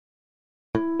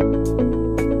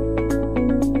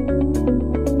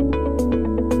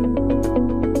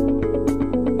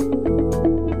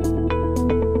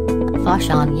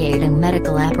Foshan Yadeng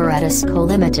Medical Apparatus Co.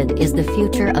 Limited is the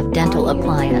future of dental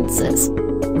appliances.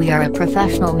 We are a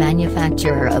professional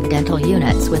manufacturer of dental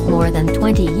units with more than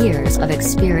 20 years of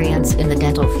experience in the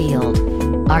dental field.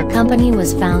 Our company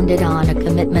was founded on a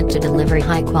commitment to deliver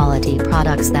high-quality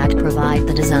products that provide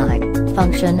the design,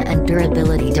 function and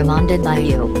durability demanded by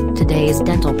you, today's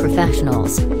dental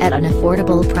professionals, at an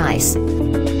affordable price.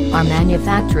 Our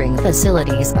manufacturing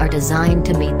facilities are designed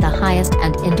to meet the highest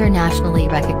and internationally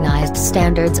recognized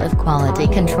standards of quality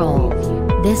control.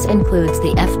 This includes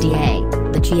the FDA,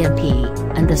 the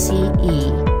GMP, and the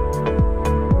CE.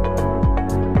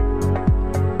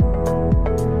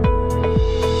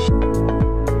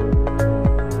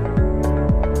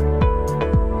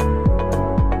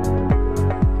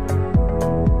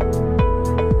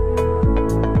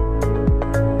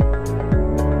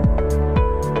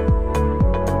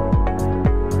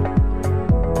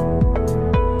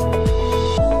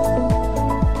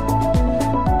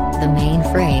 The main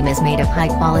frame is made of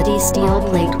high-quality steel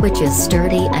plate which is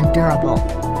sturdy and durable.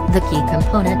 The key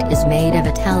component is made of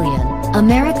Italian,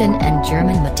 American and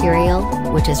German material,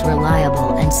 which is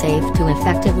reliable and safe to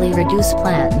effectively reduce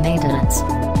plant maintenance.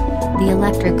 The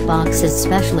electric box is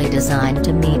specially designed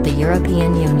to meet the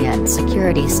European Union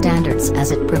security standards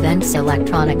as it prevents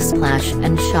electronic splash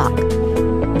and shock.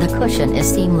 The cushion is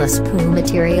seamless PU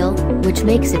material, which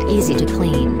makes it easy to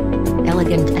clean.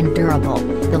 Elegant and durable,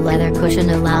 the leather cushion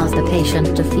allows the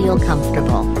patient to feel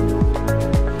comfortable.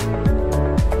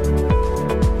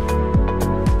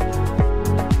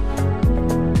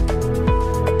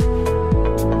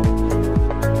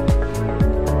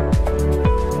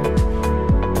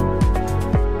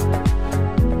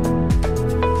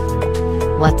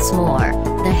 What's more,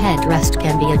 the headrest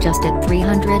can be adjusted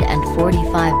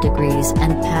 345 degrees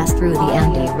and pass through the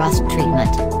anti-rust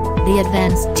treatment. The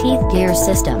advanced teeth gear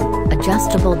system,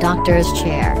 adjustable doctor's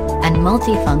chair, and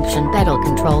multifunction pedal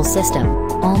control system,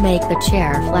 all make the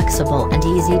chair flexible and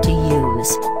easy to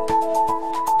use.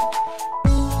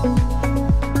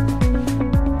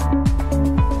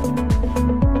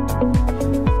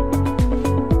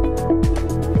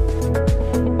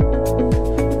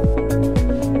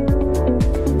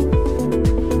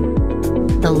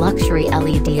 The luxury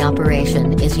LED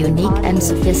operation is unique and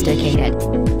sophisticated.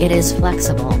 It is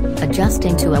flexible,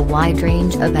 adjusting to a wide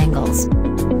range of angles.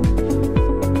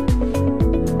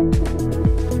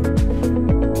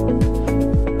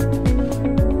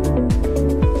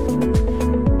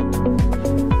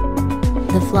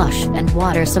 The flush and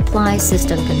water supply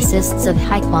system consists of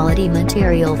high-quality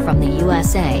material from the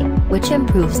USA, which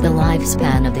improves the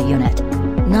lifespan of the unit.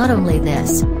 Not only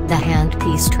this, the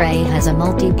handpiece tray has a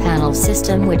multi-panel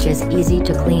system which is easy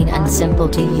to clean and simple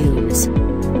to use.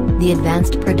 The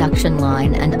advanced production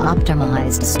line and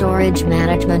optimized storage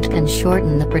management can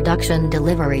shorten the production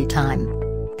delivery time.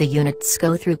 The units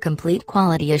go through complete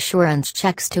quality assurance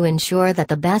checks to ensure that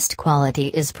the best quality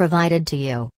is provided to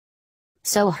you.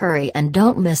 So hurry and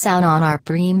don't miss out on our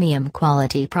premium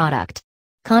quality product.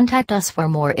 Contact us for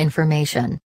more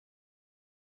information.